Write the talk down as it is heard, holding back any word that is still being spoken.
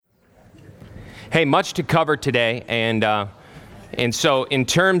Hey, much to cover today, and so in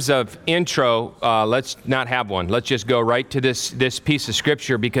terms of intro, let's not have one. Let's just go right to this piece of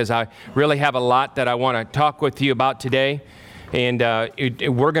scripture, because I really have a lot that I want to talk with you about today, and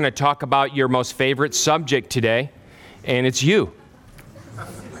we're going to talk about your most favorite subject today, and it's you.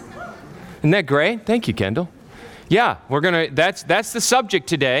 Isn't that great? Thank you, Kendall. Yeah, that's the subject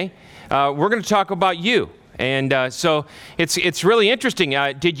today. We're going to talk about you, and so it's really interesting.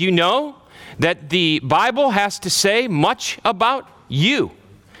 Did you know that the Bible has to say much about you?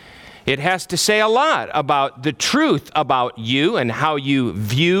 It has to say a lot about the truth about you and how you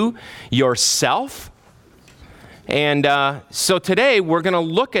view yourself. And so today we're going to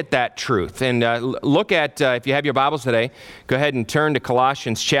look at that truth and look at, if you have your Bibles today, go ahead and turn to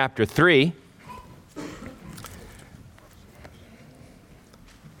Colossians chapter 3.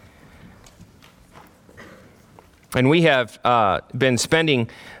 And we have been spending,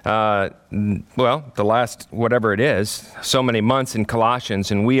 the last whatever it is, so many months in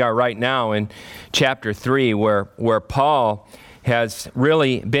Colossians, and we are right now in chapter 3 where Paul has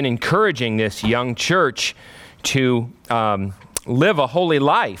really been encouraging this young church to live a holy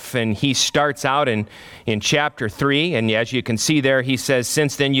life. And he starts out in chapter 3, and as you can see there, he says,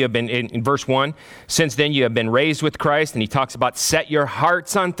 since then you have been, in verse 1, since then you have been raised with Christ, and he talks about set your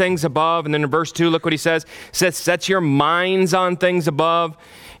hearts on things above, and then in verse 2, look what he says, set your minds on things above,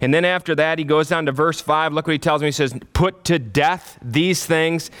 and then after that, he goes down to verse 5, look what he tells me, he says, put to death these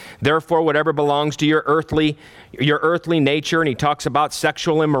things, therefore whatever belongs to your earthly nature, and he talks about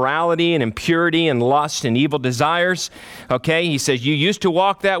sexual immorality and impurity and lust and evil desires. Okay, he says you used to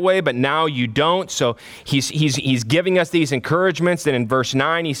walk that way, but now you don't. So he's giving us these encouragements. Then in verse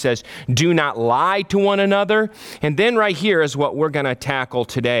 9 he says, do not lie to one another. And then right here is what we're going to tackle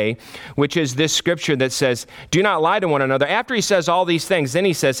today, which is this scripture that says, do not lie to one another. After he says all these things, then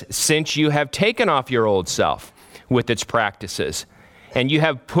he says, since you have taken off your old self with its practices, and you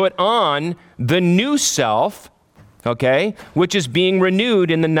have put on the new self, okay, which is being renewed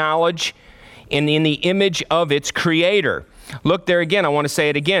in the knowledge and in the image of its creator. Look there again, I want to say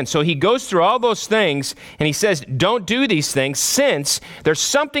it again. So he goes through all those things and he says, don't do these things since there's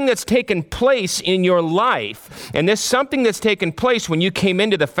something that's taken place in your life. And this something that's taken place when you came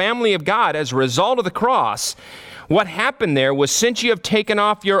into the family of God as a result of the cross, what happened there was since you have taken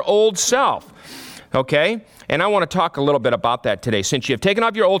off your old self, okay? And I want to talk a little bit about that today. Since you have taken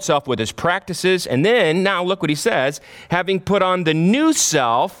off your old self with its practices, and then, now look what he says, having put on the new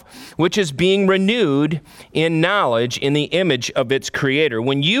self, which is being renewed in knowledge in the image of its creator.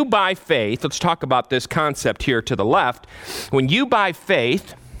 When you by faith, let's talk about this concept here to the left. When you by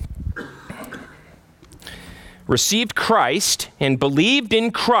faith received Christ and believed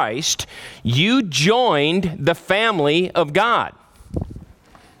in Christ, you joined the family of God.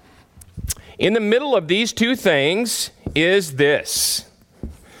 In the middle of these two things is this.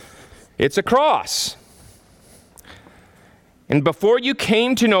 It's a cross. And before you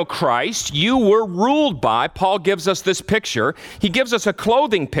came to know Christ, you were ruled by, Paul gives us this picture. He gives us a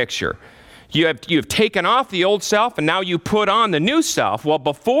clothing picture. You have taken off the old self and now you put on the new self. Well,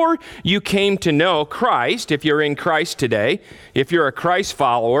 before you came to know Christ, if you're in Christ today, if you're a Christ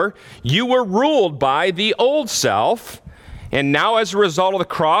follower, you were ruled by the old self. And now as a result of the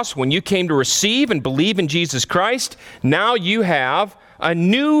cross, when you came to receive and believe in Jesus Christ, now you have a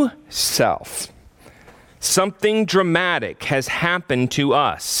new self. Something dramatic has happened to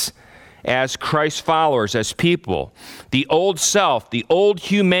us as Christ followers, as people. The old self, the old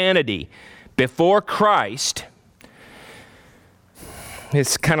humanity before Christ,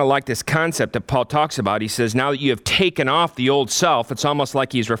 it's kind of like this concept that Paul talks about. He says, now that you have taken off the old self, it's almost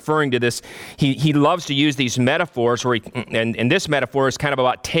like he's referring to this. He loves to use these metaphors, and this metaphor is kind of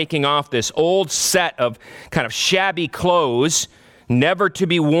about taking off this old set of kind of shabby clothes, never to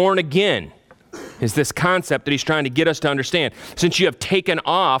be worn again, is this concept that he's trying to get us to understand. Since you have taken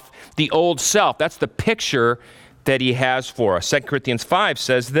off the old self, that's the picture that he has for us. 2 Corinthians 5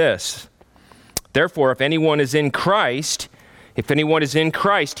 says this, therefore, if anyone is in Christ,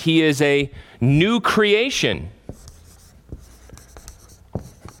 he is a new creation.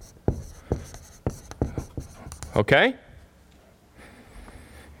 Okay?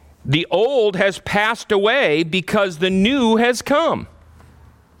 The old has passed away because the new has come.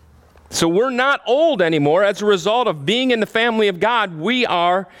 So we're not old anymore. As a result of being in the family of God, we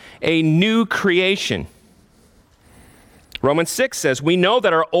are a new creation. Romans 6 says, we know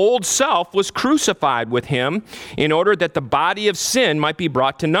that our old self was crucified with him in order that the body of sin might be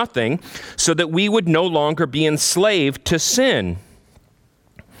brought to nothing, so that we would no longer be enslaved to sin.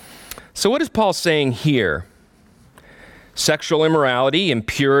 So what is Paul saying here? sexual immorality,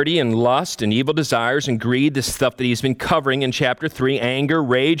 impurity, and lust, and evil desires, and greed, the stuff that he's been covering in chapter 3, anger,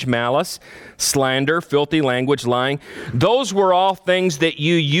 rage, malice, slander, filthy language, lying. Those were all things that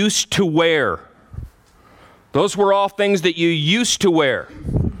you used to wear. Those were all things that you used to wear.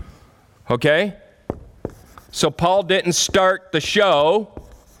 Okay? So Paul didn't start the show,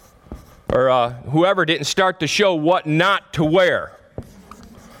 or whoever didn't start the show what not to wear.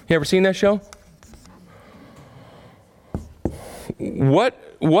 You ever seen that show? What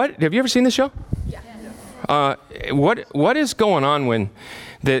have you ever seen this show? Yeah. What is going on when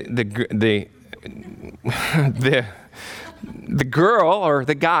the girl or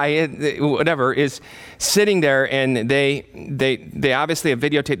the guy, whatever, is sitting there, and they obviously have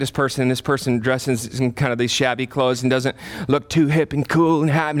videotaped this person, and this person dresses in kind of these shabby clothes and doesn't look too hip and cool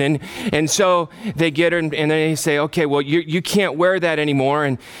and happening, and so they get her, and then they say, okay, well, you can't wear that anymore,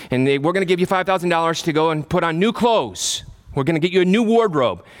 and we're going to give you $5,000 to go and put on new clothes. We're going to get you a new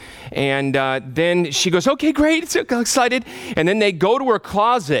wardrobe. And then she goes, okay, great, so excited. And then they go to her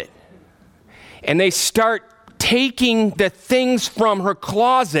closet, and they start taking the things from her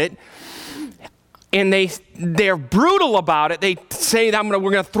closet, and they're brutal about it. They say, we're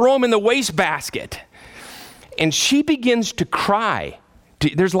going to throw them in the wastebasket. And she begins to cry.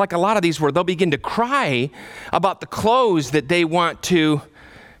 There's like a lot of these where they'll begin to cry about the clothes that they want to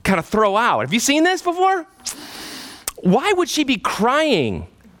kind of throw out. Have you seen this before? Why would she be crying?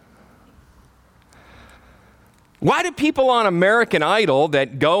 Why do people on American Idol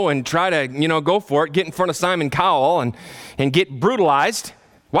that go and try to, go for it, get in front of Simon Cowell and get brutalized,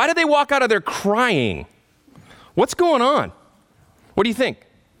 why do they walk out of there crying? What's going on? What do you think?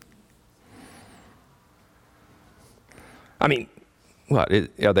 I mean, what,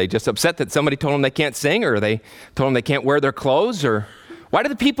 are they just upset that somebody told them they can't sing, or they told them they can't wear their clothes? Or why do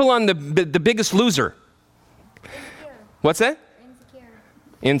the people on the Biggest Loser? What's that?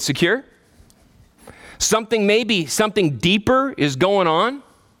 Insecure? Maybe something deeper is going on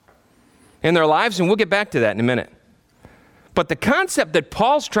in their lives, and we'll get back to that in a minute. But the concept that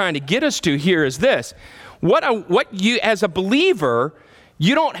Paul's trying to get us to here is this. What you, as a believer,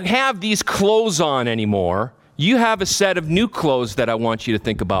 you don't have these clothes on anymore. You have a set of new clothes that I want you to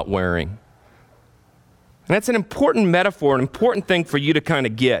think about wearing. And that's an important metaphor, an important thing for you to kind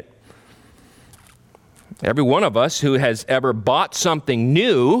of get. Every one of us who has ever bought something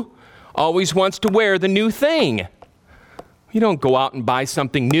new always wants to wear the new thing. You don't go out and buy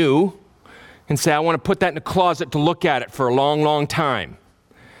something new and say, I want to put that in the closet to look at it for a long, long time.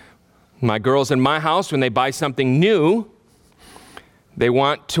 My girls in my house, when they buy something new, they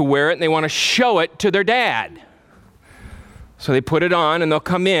want to wear it and they want to show it to their dad. So they put it on, and they'll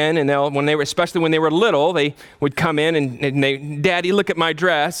come in, and especially when they were little, they would come in and they, Daddy, look at my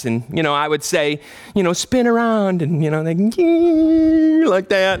dress, and I would say, spin around, and they like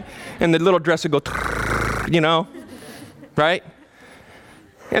that, and the little dress would go, right?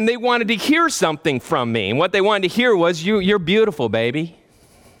 And they wanted to hear something from me, and what they wanted to hear was, you're beautiful, baby.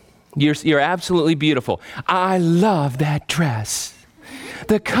 You're absolutely beautiful. I love that dress.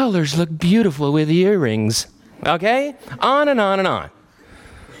 The colors look beautiful with earrings. Okay? On and on and on.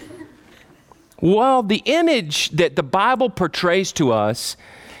 Well, the image that the Bible portrays to us,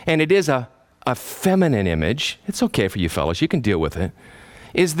 and it is a feminine image, it's okay for you fellas, you can deal with it,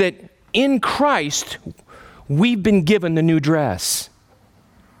 is that in Christ, we've been given the new dress.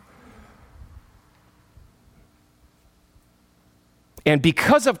 And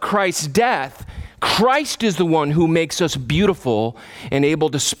because of Christ's death, Christ is the one who makes us beautiful and able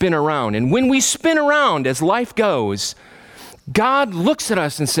to spin around. And when we spin around as life goes, God looks at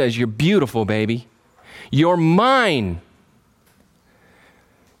us and says, you're beautiful, baby. You're mine.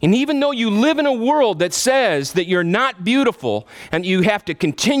 And even though you live in a world that says that you're not beautiful and you have to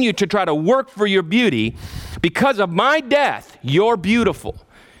continue to try to work for your beauty, because of my death, you're beautiful.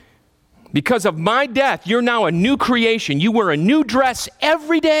 Because of my death, you're now a new creation. You wear a new dress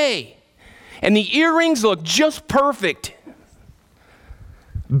every day. And the earrings look just perfect.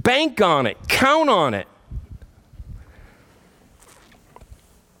 Bank on it. Count on it.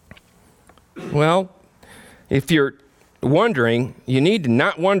 Well, if you're wondering, you need to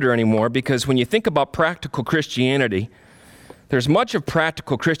not wonder anymore, because when you think about practical Christianity, there's much of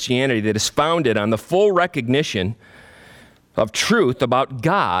practical Christianity that is founded on the full recognition of truth about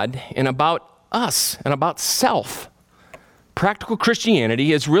God and about us and about self. Practical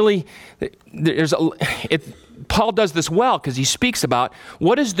Christianity is really, Paul does this well because he speaks about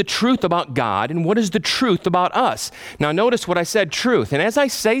what is the truth about God and what is the truth about us. Now notice what I said, truth. And as I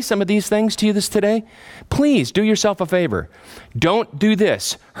say some of these things to you today, please do yourself a favor. Don't do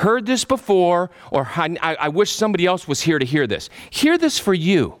this. Heard this before, or I wish somebody else was here to hear this. Hear this for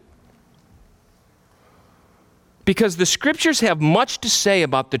you. Because the scriptures have much to say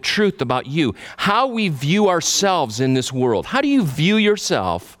about the truth about you, how we view ourselves in this world. How do you view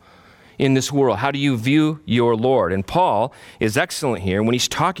yourself in this world? How do you view your Lord? And Paul is excellent here when he's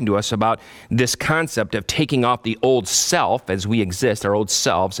talking to us about this concept of taking off the old self as we exist, our old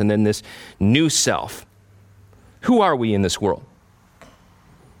selves, and then this new self. Who are we in this world?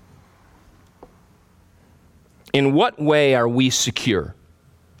 In what way are we secure?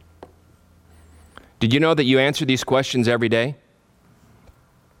 Did you know that you answer these questions every day?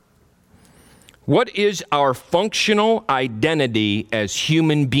 What is our functional identity as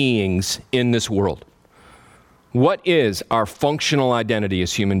human beings in this world? What is our functional identity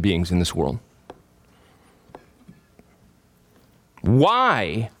as human beings in this world?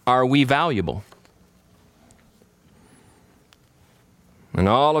 Why are we valuable? And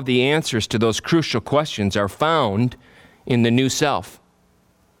all of the answers to those crucial questions are found in the new self.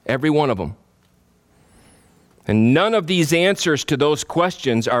 Every one of them. And none of these answers to those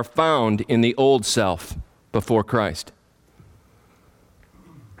questions are found in the old self before Christ.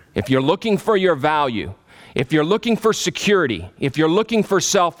 If you're looking for your value, if you're looking for security, if you're looking for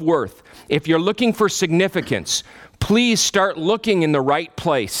self-worth, if you're looking for significance, please start looking in the right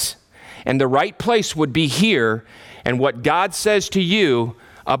place. And the right place would be here and what God says to you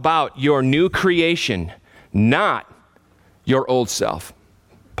about your new creation, not your old self.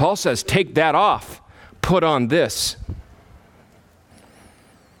 Paul says, take that off. Put on this.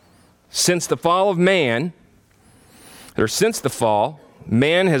 Since the fall, man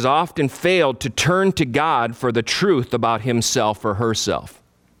has often failed to turn to God for the truth about himself or herself.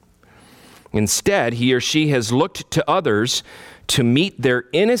 Instead, he or she has looked to others to meet their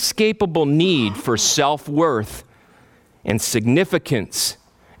inescapable need for self-worth and significance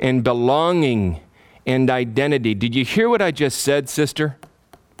and belonging and identity. Did you hear what I just said, sister?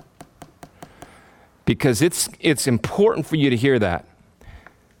 Because it's important for you to hear that.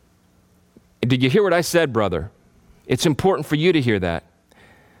 Did you hear what I said, brother? It's important for you to hear that.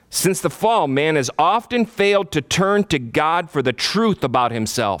 Since the fall, man has often failed to turn to God for the truth about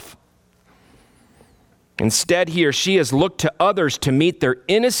himself. Instead, he or she has looked to others to meet their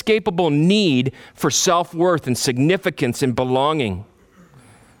inescapable need for self-worth and significance and belonging.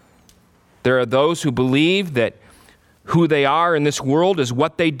 There are those who believe that who they are in this world is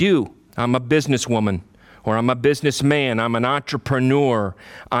what they do. I'm a businesswoman, or I'm a businessman, I'm an entrepreneur,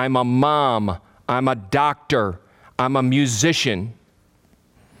 I'm a mom, I'm a doctor, I'm a musician.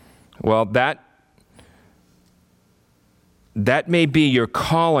 Well, that may be your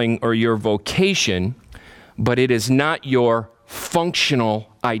calling or your vocation, but it is not your functional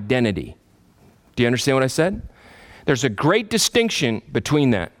identity. Do you understand what I said? There's a great distinction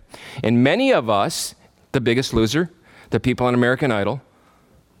between that. And many of us, the Biggest Loser, the people on American Idol,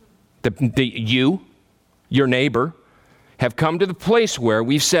 your neighbor, have come to the place where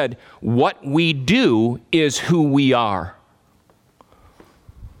we've said, what we do is who we are.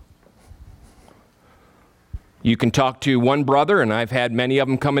 You can talk to one brother, and I've had many of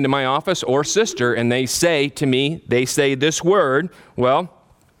them come into my office, or sister, and they say to me, they say this word, well,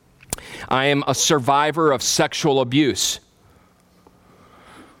 I am a survivor of sexual abuse.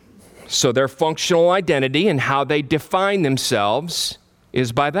 So their functional identity and how they define themselves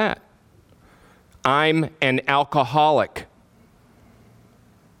is by that. I'm an alcoholic.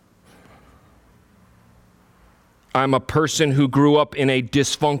 I'm a person who grew up in a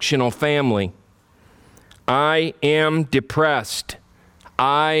dysfunctional family. I am depressed.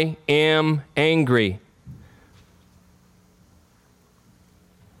 I am angry.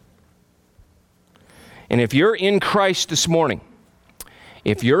 And if you're in Christ this morning,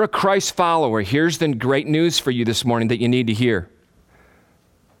 if you're a Christ follower, here's the great news for you this morning that you need to hear.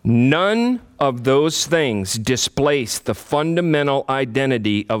 None of those things displace the fundamental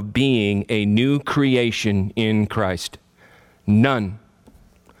identity of being a new creation in Christ. None.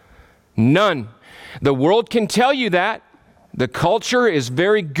 None. The world can tell you that. The culture is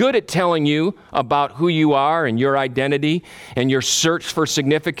very good at telling you about who you are and your identity and your search for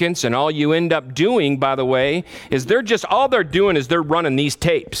significance. And all you end up doing, by the way, is all they're doing is they're running these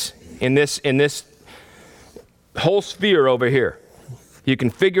tapes in this whole sphere over here. You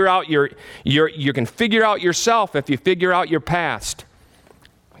can figure out you can figure out yourself if you figure out your past.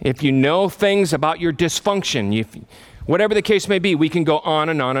 If you know things about your dysfunction, whatever the case may be, we can go on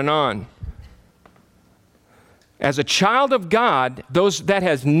and on and on. as a child of God, that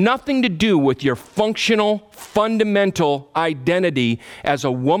has nothing to do with your functional, fundamental identity as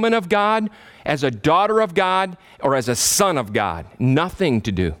a woman of God, as a daughter of God, or as a son of God. Nothing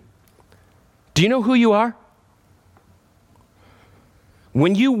to do. Do you know who you are?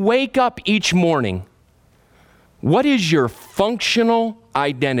 When you wake up each morning, what is your functional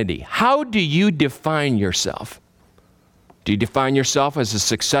identity? How do you define yourself? Do you define yourself as a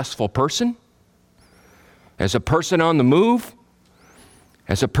successful person? As a person on the move?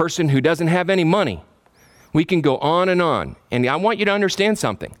 As a person who doesn't have any money? We can go on and on. And I want you to understand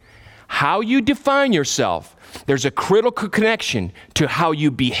something. How you define yourself, there's a critical connection to how you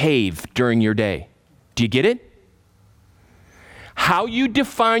behave during your day. Do you get it? How you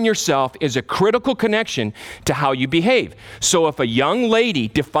define yourself is a critical connection to how you behave. So if a young lady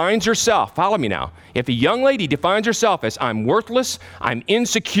defines herself, follow me now, if a young lady defines herself as I'm worthless, I'm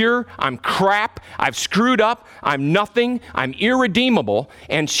insecure, I'm crap, I've screwed up, I'm nothing, I'm irredeemable,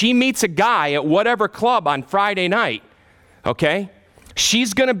 and she meets a guy at whatever club on Friday night, okay?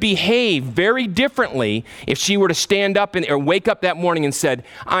 She's going to behave very differently if she were to stand up or wake up that morning and said,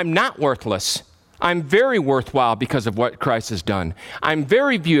 I'm not worthless. I'm very worthwhile because of what Christ has done. I'm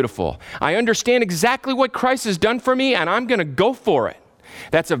very beautiful. I understand exactly what Christ has done for me, and I'm going to go for it.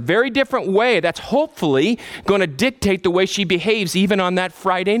 That's a very different way. That's hopefully going to dictate the way she behaves even on that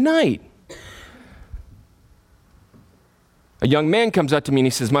Friday night. A young man comes up to me and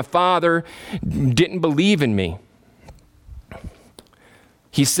he says, my father didn't believe in me.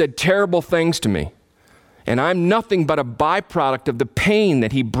 He said terrible things to me, and I'm nothing but a byproduct of the pain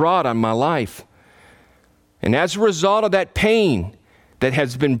that he brought on my life. And as a result of that pain that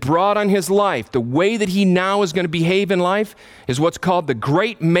has been brought on his life, the way that he now is going to behave in life is what's called the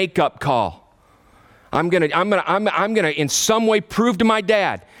great makeup call. I'm going to in some way prove to my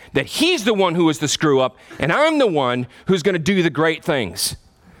dad that he's the one who is the screw up and I'm the one who's going to do the great things.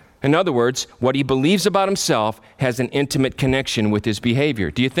 In other words, what he believes about himself has an intimate connection with his behavior.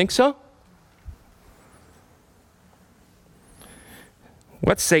 Do you think so?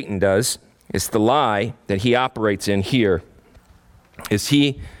 What Satan does, it's the lie that he operates in here, is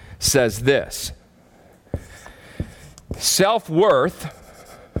he says this: self-worth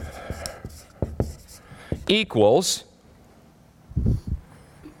equals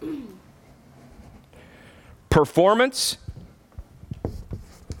performance,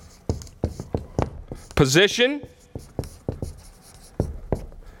 position,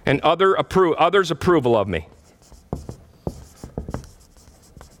 and others' approval of me.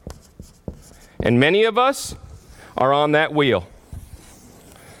 And many of us are on that wheel.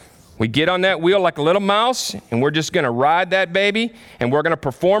 We get on that wheel like a little mouse, and we're just going to ride that baby, and we're going to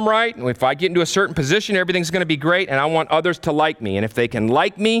perform right. And if I get into a certain position, everything's going to be great, and I want others to like me. And if they can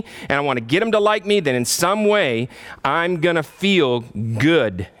like me, and I want to get them to like me, then in some way, I'm going to feel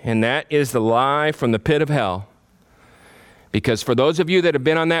good. And that is the lie from the pit of hell. Because for those of you that have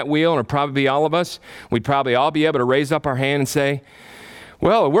been on that wheel, and probably all of us, we'd probably all be able to raise up our hand and say,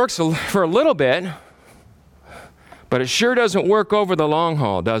 well, it works for a little bit, but it sure doesn't work over the long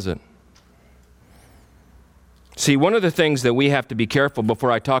haul, does it? See, one of the things that we have to be careful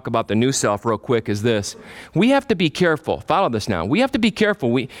before I talk about the new self real quick is this. We have to be careful. Follow this now. We have to be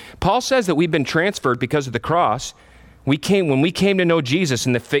careful. Paul says that we've been transferred because of the cross. When we came to know Jesus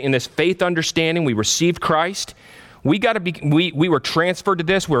in this faith understanding, we received Christ. We were transferred to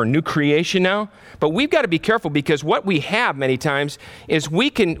this. We're a new creation now. But we've got to be careful because what we have many times is we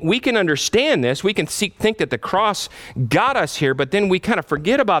can understand this. We can think that the cross got us here, but then we kind of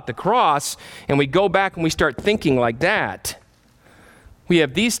forget about the cross and we go back and we start thinking like that. We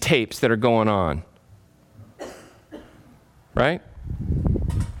have these tapes that are going on. Right?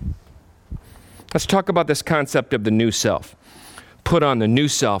 Let's talk about this concept of the new self. Put on the new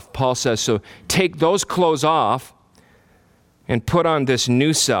self. Paul says, so take those clothes off and put on this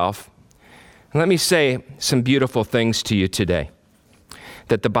new self. And let me say some beautiful things to you today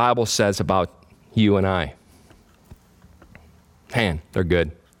that the Bible says about you and I. Man, they're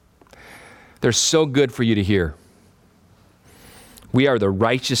good. They're so good for you to hear. We are the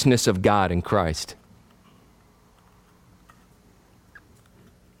righteousness of God in Christ.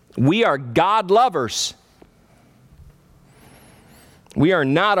 We are God lovers. We are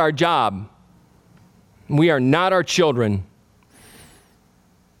not our job. We are not our children.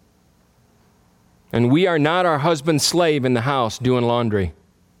 And we are not our husband's slave in the house doing laundry.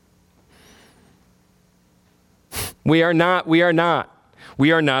 We are not. We are not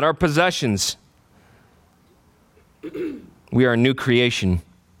our possessions. We are a new creation.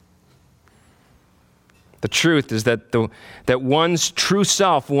 The truth is that that one's true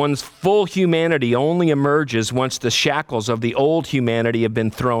self, one's full humanity only emerges once the shackles of the old humanity have been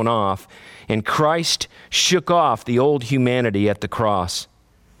thrown off. And Christ shook off the old humanity at the cross.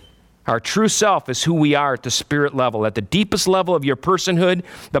 Our true self is who we are at the spirit level. At the deepest level of your personhood,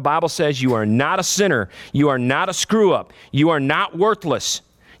 the Bible says you are not a sinner. You are not a screw-up. You are not worthless.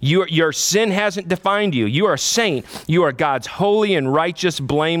 Your sin hasn't defined you. You are a saint. You are God's holy and righteous,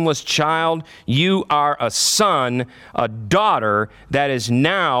 blameless child. You are a son, a daughter. That is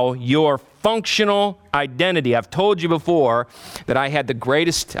now your functional identity. I've told you before that I had the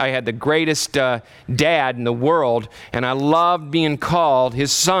greatest dad in the world, and I loved being called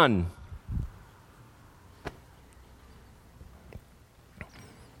his son.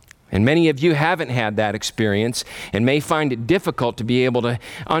 And many of you haven't had that experience and may find it difficult to be able to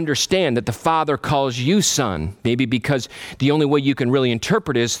understand that the Father calls you son, maybe because the only way you can really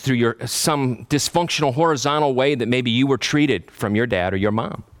interpret is through some dysfunctional horizontal way that maybe you were treated from your dad or your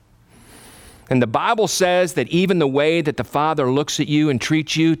mom. And the Bible says that even the way that the Father looks at you and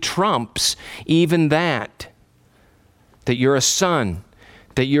treats you trumps even that you're a son,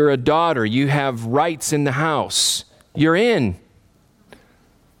 that you're a daughter, you have rights in the house, you're in.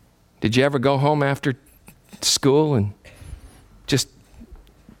 Did you ever go home after school and just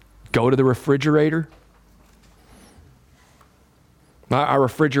go to the refrigerator? Our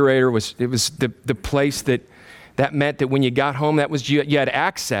refrigerator was the place that meant that when you got home, you had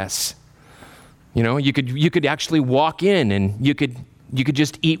access. You know, you could actually walk in and you could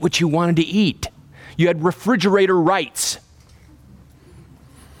just eat what you wanted to eat. You had refrigerator rights.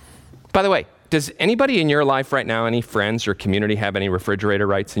 By the way, does anybody in your life right now, any friends or community, have any refrigerator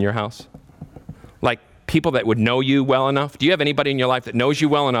rights in your house? Like people that would know you well enough? Do you have anybody in your life that knows you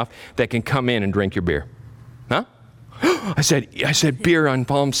well enough that can come in and drink your beer? Huh? I said beer on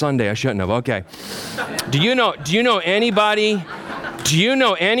Palm Sunday. I shouldn't have. Okay. Do you know anybody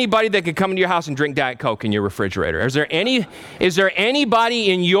that can come into your house and drink Diet Coke in your refrigerator? Is there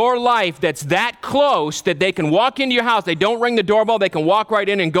anybody in your life that's that close that they can walk into your house, they don't ring the doorbell, they can walk right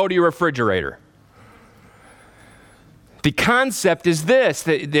in and go to your refrigerator? The concept is this,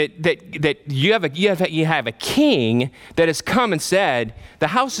 that you have a king that has come and said, the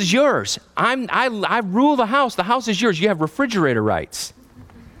house is yours. I rule the house. The house is yours. You have refrigerator rights.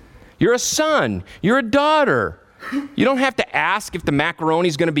 You're a son. You're a daughter. You don't have to ask if the macaroni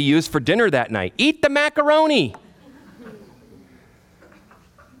is going to be used for dinner that night. Eat the macaroni.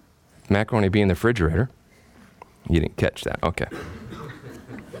 Macaroni being in the refrigerator. You didn't catch that. Okay.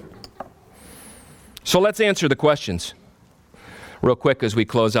 So let's answer the questions. Real quick as we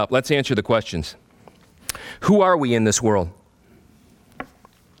close up, let's answer the questions. Who are we in this world?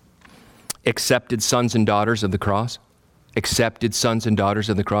 Accepted sons and daughters of the cross? Accepted sons and daughters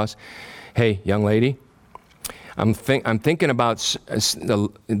of the cross? Hey, young lady, I'm thinking about,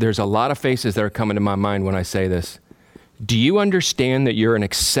 there's a lot of faces that are coming to my mind when I say this. Do you understand that you're an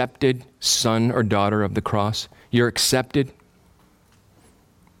accepted son or daughter of the cross? You're accepted.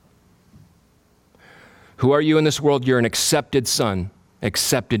 Who are you in this world? You're an accepted son,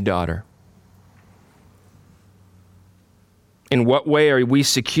 accepted daughter. In what way are we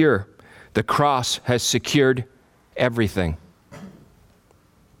secure? The cross has secured everything.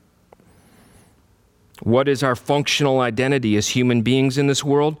 What is our functional identity as human beings in this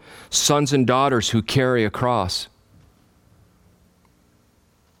world? Sons and daughters who carry a cross.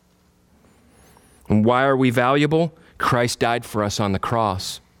 And why are we valuable? Christ died for us on the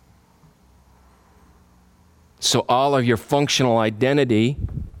cross. So all of your functional identity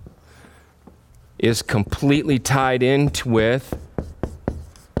is completely tied in with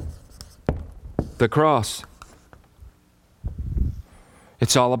the cross.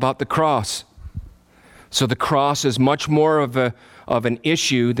 It's all about the cross. So the cross is much more of an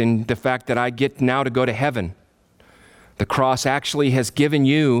issue than the fact that I get now to go to heaven. The cross actually has given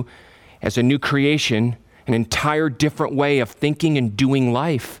you, as a new creation, an entire different way of thinking and doing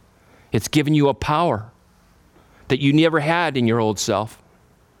life. It's given you a power that you never had in your old self.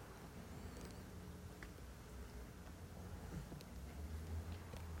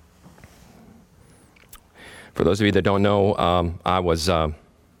 For those of you that don't know,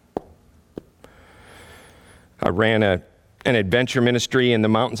 I ran an adventure ministry in the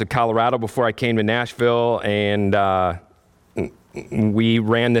mountains of Colorado before I came to Nashville, and we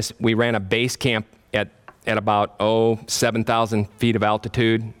ran a base camp at about 7,000 feet of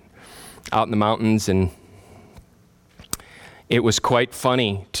altitude out in the mountains, and it was quite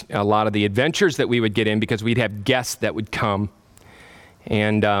funny, a lot of the adventures that we would get in, because we'd have guests that would come.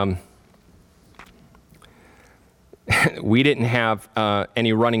 And we didn't have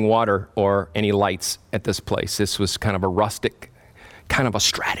any running water or any lights at this place. This was kind of a rustic, kind of a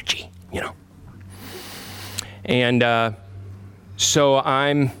strategy, you know. And so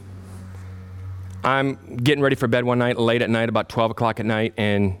I'm getting ready for bed one night, late at night, about 12 o'clock at night,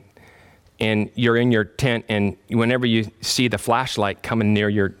 and you're in your tent, and whenever you see the flashlight coming near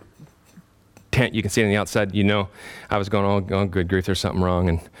your tent, you can see it on the outside, you know, I was going, oh good grief, there's something wrong.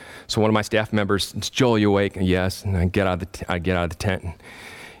 And so one of my staff members, Joel, you awake? And yes. And I get out of the tent, and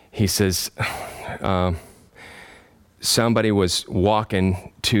he says, somebody was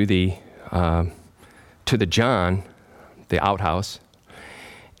walking to the John, the outhouse,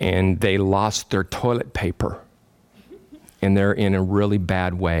 and they lost their toilet paper, and they're in a really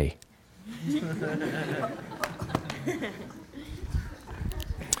bad way.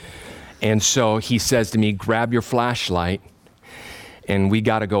 And so he says to me, grab your flashlight, and we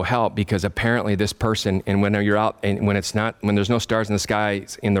got to go help, because apparently this person, and when you're out, and when there's no stars in the sky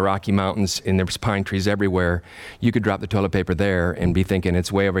in the Rocky Mountains, and there's pine trees everywhere, you could drop the toilet paper there and be thinking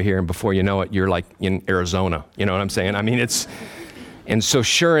it's way over here, and before you know it, you're like in Arizona. You know what I'm saying? I mean, and so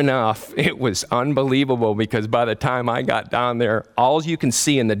sure enough, it was unbelievable, because by the time I got down there, all you can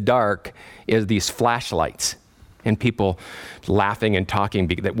see in the dark is these flashlights. And people laughing and talking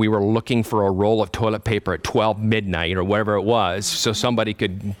that we were looking for a roll of toilet paper at 12 midnight or whatever it was, so somebody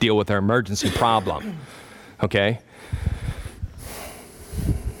could deal with our emergency problem, okay?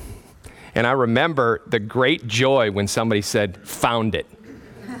 And I remember the great joy when somebody said, found it.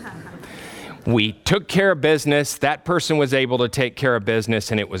 We took care of business, that person was able to take care of business,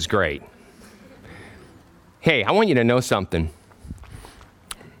 and it was great. Hey, I want you to know something.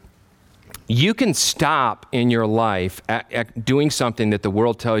 You can stop in your life at doing something that the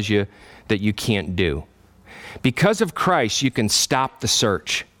world tells you that you can't do. Because of Christ, you can stop the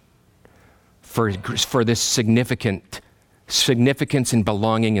search for this significance and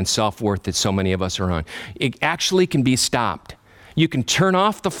belonging and self-worth that so many of us are on. It actually can be stopped. You can turn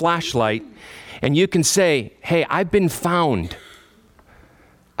off the flashlight and you can say, hey, I've been found.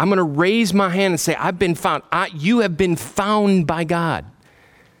 I'm going to raise my hand and say, I've been found. You have been found by God.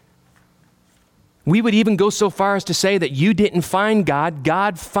 We would even go so far as to say that you didn't find God.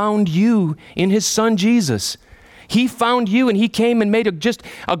 God found you in his son, Jesus. He found you, and he came and made just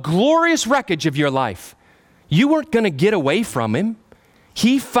a glorious wreckage of your life. You weren't going to get away from him.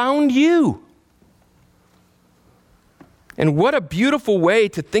 He found you. And what a beautiful way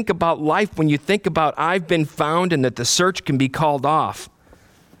to think about life when you think about I've been found and that the search can be called off.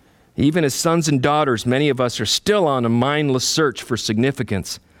 Even as sons and daughters, many of us are still on a mindless search for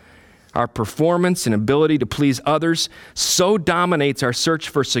significance. Our performance and ability to please others so dominates our search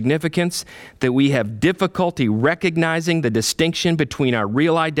for significance that we have difficulty recognizing the distinction between our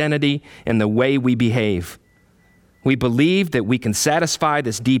real identity and the way we behave. We believe that we can satisfy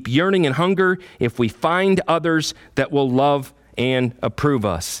this deep yearning and hunger if we find others that will love and approve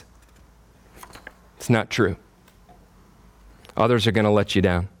us. It's not true. Others are going to let you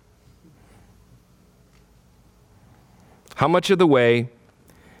down. How much of the way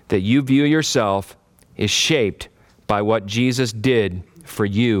that you view yourself is shaped by what Jesus did for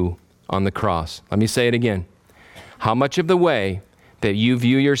you on the cross? Let me say it again. How much of the way that you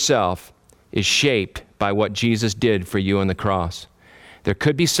view yourself is shaped by what Jesus did for you on the cross? There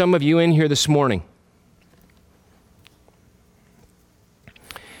could be some of you in here this morning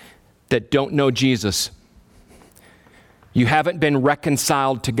that don't know Jesus. You haven't been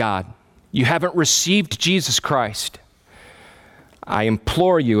reconciled to God. You haven't received Jesus Christ. I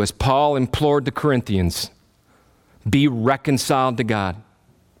implore you, as Paul implored the Corinthians, be reconciled to God.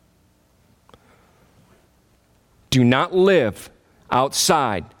 Do not live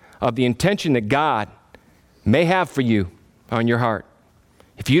outside of the intention that God may have for you on your heart.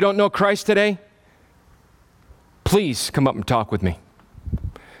 If you don't know Christ today, please come up and talk with me,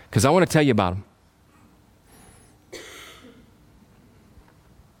 because I want to tell you about him.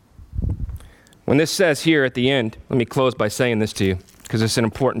 When this says here at the end, let me close by saying this to you, because it's an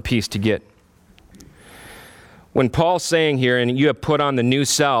important piece to get. When Paul's saying here, and you have put on the new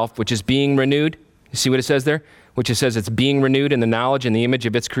self, which is being renewed, you see what it says there? Which it says it's being renewed in the knowledge and the image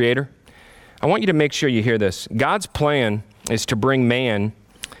of its creator. I want you to make sure you hear this. God's plan is to bring man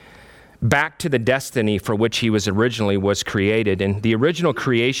back to the destiny for which he was created. And the original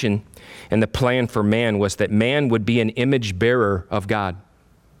creation and the plan for man was that man would be an image bearer of God.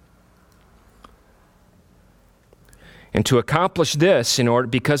 And to accomplish this,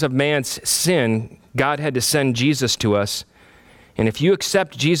 because of man's sin, God had to send Jesus to us. And if you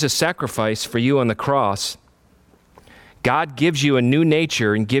accept Jesus' sacrifice for you on the cross, God gives you a new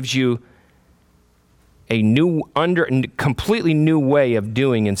nature and gives you a completely new way of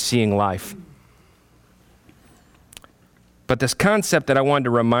doing and seeing life. But this concept that I wanted to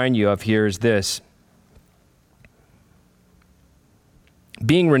remind you of here is this.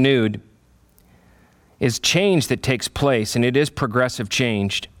 Being renewed is change that takes place, and it is progressive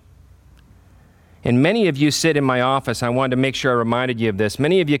change. And many of you sit in my office. I wanted to make sure I reminded you of this.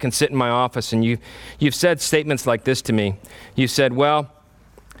 Many of you can sit in my office, and you've said statements like this to me. You said, well,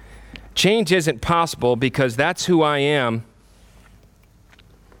 change isn't possible because that's who I am,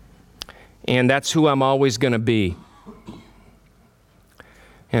 and that's who I'm always going to be.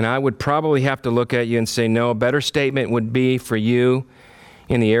 And I would probably have to look at you and say, no, a better statement would be for you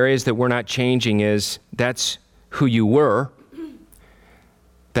in the areas that we're not changing is that's who you were,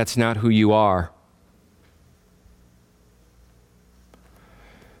 that's not who you are.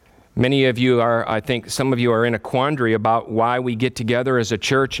 Many of you are, I think some of you are in a quandary about why we get together as a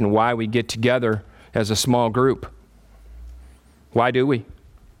church and why we get together as a small group. Why do we?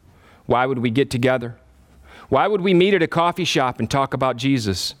 Why would we get together? Why would we meet at a coffee shop and talk about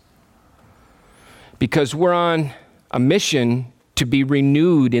Jesus? Because we're on a mission to be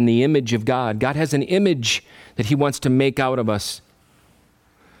renewed in the image of God. God has an image that He wants to make out of us.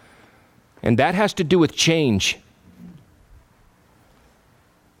 And that has to do with change.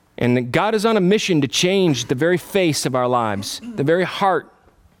 And God is on a mission to change the very face of our lives, the very heart,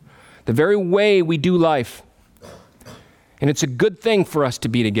 the very way we do life. And it's a good thing for us to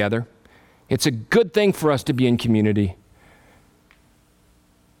be together. It's a good thing for us to be in community.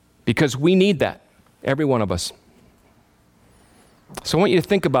 Because we need that, every one of us. So I want you to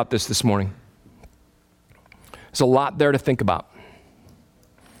think about this morning. There's a lot there to think about.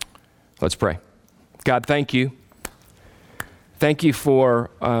 Let's pray. God, thank you. Thank you for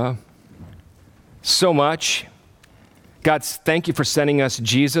so much. God, thank you for sending us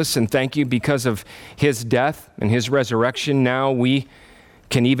Jesus, and thank you because of His death and His resurrection. Now we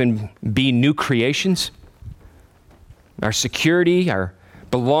can even be new creations. Our security, our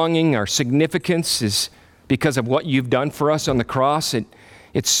belonging, our significance is because of what you've done for us on the cross.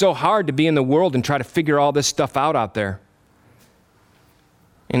 It's so hard to be in the world and try to figure all this stuff out there.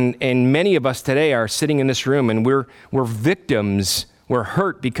 And many of us today are sitting in this room and we're victims. We're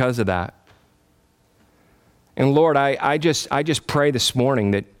hurt because of that. And Lord, I just pray this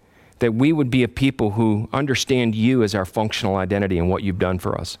morning that we would be a people who understand you as our functional identity and what you've done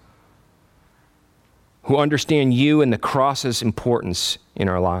for us. Who understand you and the cross's importance in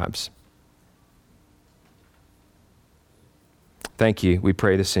our lives. Thank you. We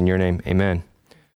pray this in your name. Amen.